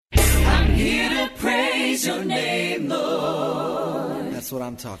praise your name, Lord. That's what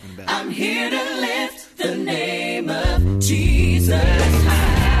I'm talking about. I'm here to lift the name of Jesus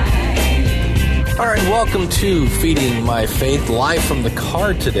high. All right, welcome to Feeding My Faith, live from the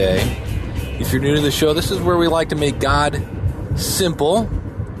car today. If you're new to the show, this is where we like to make God simple.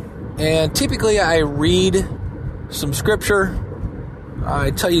 And typically I read some scripture,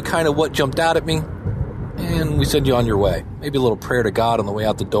 I tell you kind of what jumped out at me, and we send you on your way. Maybe a little prayer to God on the way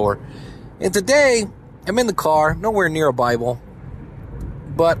out the door. And today, I'm in the car, nowhere near a Bible,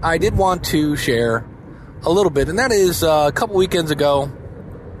 but I did want to share a little bit, and that is a couple weekends ago,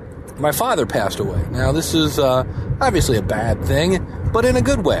 my father passed away. Now, this is obviously a bad thing, but in a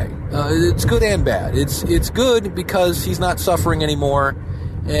good way. It's good and bad. It's good because he's not suffering anymore,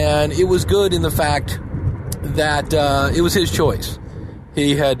 and it was good in the fact that it was his choice.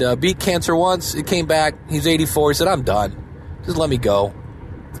 He had beat cancer once. It came back. He's 84. He said, I'm done. Just let me go.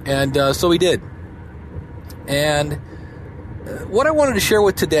 And so he did. And what I wanted to share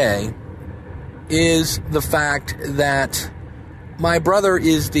with today is the fact that my brother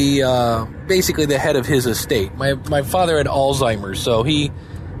is the basically the head of his estate. My father had Alzheimer's, so he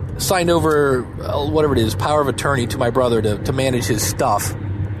signed over whatever it is, power of attorney to my brother to manage his stuff.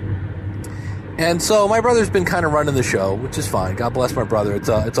 And so my brother's been kind of running the show, which is fine. God bless my brother. It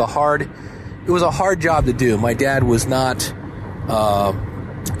was a hard job to do. My dad was not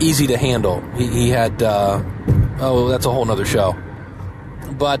easy to handle. He had that's a whole nother show.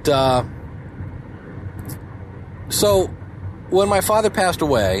 But so when my father passed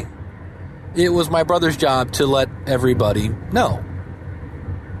away, it was my brother's job to let everybody know,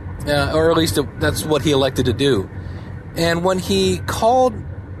 or at least that's what he elected to do. And when he called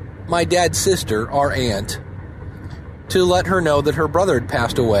my dad's sister, our aunt, to let her know that her brother had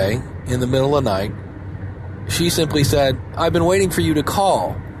passed away in the middle of the night, she simply said, I've been waiting for you to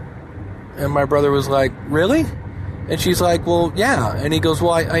call. And my brother was like, really? And she's like, well, yeah. And he goes,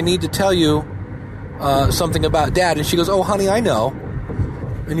 well, I need to tell you something about Dad. And she goes, oh, honey, I know.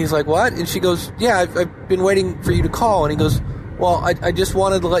 And he's like, what? And she goes, yeah, I've been waiting for you to call. And he goes, well, I just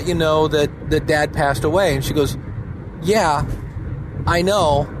wanted to let you know that Dad passed away. And she goes, yeah, I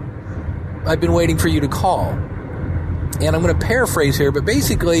know. I've been waiting for you to call. And I'm going to paraphrase here, but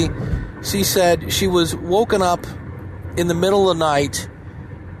basically, she said she was woken up in the middle of the night,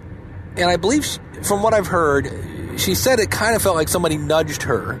 and I believe, from what I've heard, she said it kind of felt like somebody nudged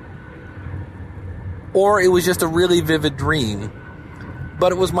her, or it was just a really vivid dream.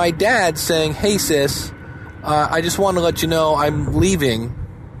 But it was my dad saying, hey sis, I just want to let you know I'm leaving,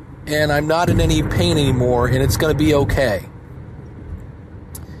 and I'm not in any pain anymore, and it's going to be okay.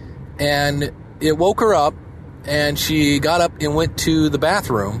 And it woke her up, and she got up and went to the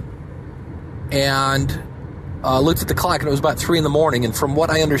bathroom and looked at the clock, and it was about 3 a.m. And from what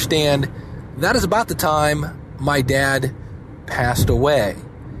I understand, that is about the time my dad passed away.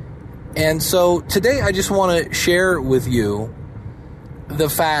 And so today I just want to share with you the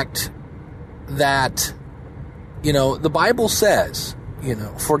fact that, the Bible says,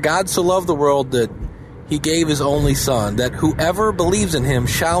 for God so loved the world that He gave His only Son, that whoever believes in Him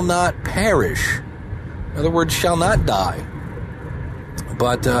shall not perish. In other words, shall not die,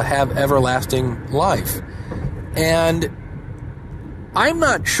 but have everlasting life. And I'm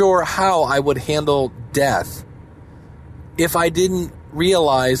not sure how I would handle death if I didn't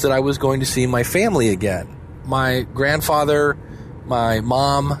realize that I was going to see my family again. My grandfather, my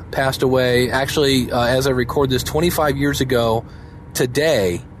mom passed away. Actually, as I record this, 25 years ago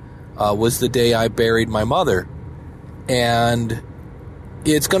today, was the day I buried my mother. And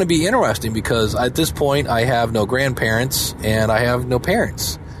it's going to be interesting because at this point I have no grandparents and I have no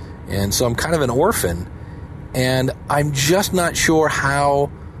parents. And so I'm kind of an orphan. And I'm just not sure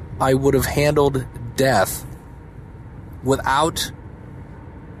how I would have handled death without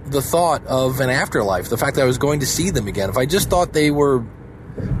the thought of an afterlife, the fact that I was going to see them again. If I just thought they were,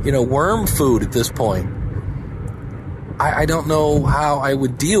 worm food at this point, I don't know how I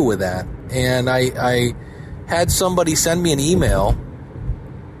would deal with that. And I had somebody send me an email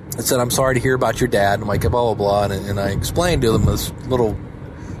that said, I'm sorry to hear about your dad. And I'm like, blah, blah, blah. And I explained to him this little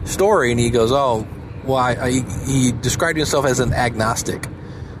story. And he goes, oh, well, he described himself as an agnostic,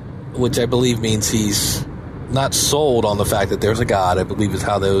 which I believe means he's not sold on the fact that there's a God, I believe is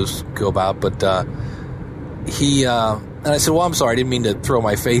how those go about. But and I said, well, I'm sorry, I didn't mean to throw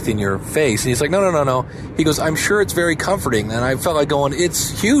my faith in your face. And he's like, no. He goes, I'm sure it's very comforting. And I felt like going,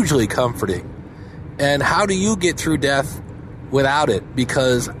 it's hugely comforting. And how do you get through death without it?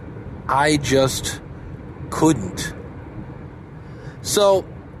 Because I just couldn't. So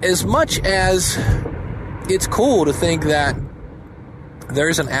as much as it's cool to think that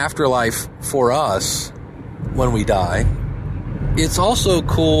there's an afterlife for us, when we die. It's also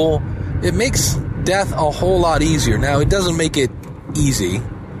cool. It makes death a whole lot easier. Now, it doesn't make it easy.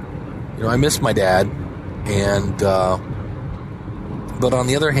 I miss my dad, and but on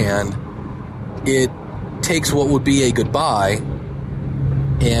the other hand, it takes what would be a goodbye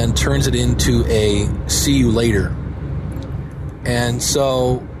and turns it into a see you later. And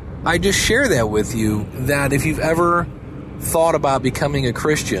so I just share that with you, that if you've ever thought about becoming a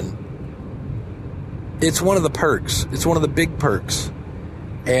Christian, it's one of the perks. It's one of the big perks.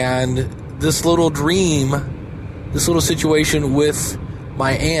 And this little dream, this little situation with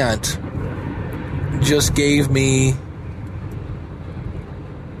my aunt just gave me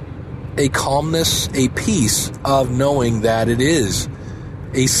a calmness, a peace of knowing that it is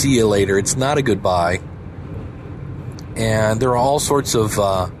a see you later. It's not a goodbye. And there are all sorts of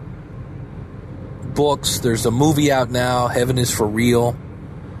books. There's a movie out now, Heaven is for Real.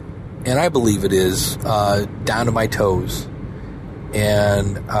 And I believe it is, down to my toes.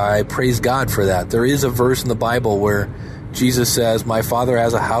 And I praise God for that. There is a verse in the Bible where Jesus says, my Father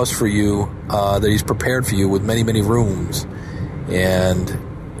has a house for you that He's prepared for you with many, many rooms. And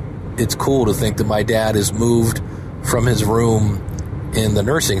it's cool to think that my dad has moved from his room in the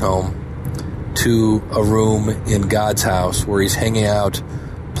nursing home to a room in God's house where he's hanging out,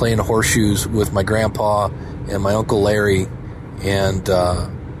 playing horseshoes with my grandpa and my Uncle Larry. And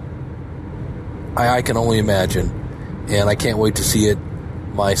I can only imagine. And I can't wait to see it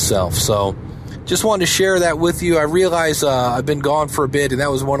myself. So just wanted to share that with you. I realize I've been gone for a bit, and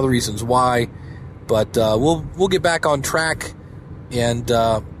that was one of the reasons why. But we'll get back on track. And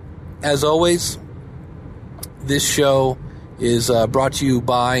as always, this show is brought to you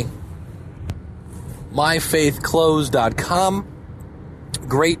by myfaithclothes.com.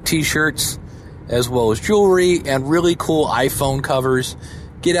 Great t-shirts, as well as jewelry and really cool iPhone covers.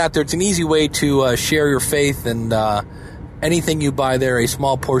 Get out there. It's an easy way to share your faith, and anything you buy there, a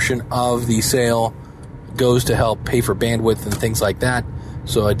small portion of the sale goes to help pay for bandwidth and things like that.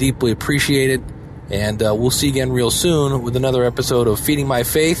 So I deeply appreciate it, and we'll see you again real soon with another episode of Feeding My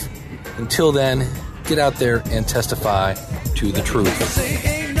Faith. Until then, get out there and testify to the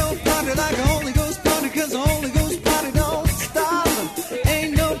truth.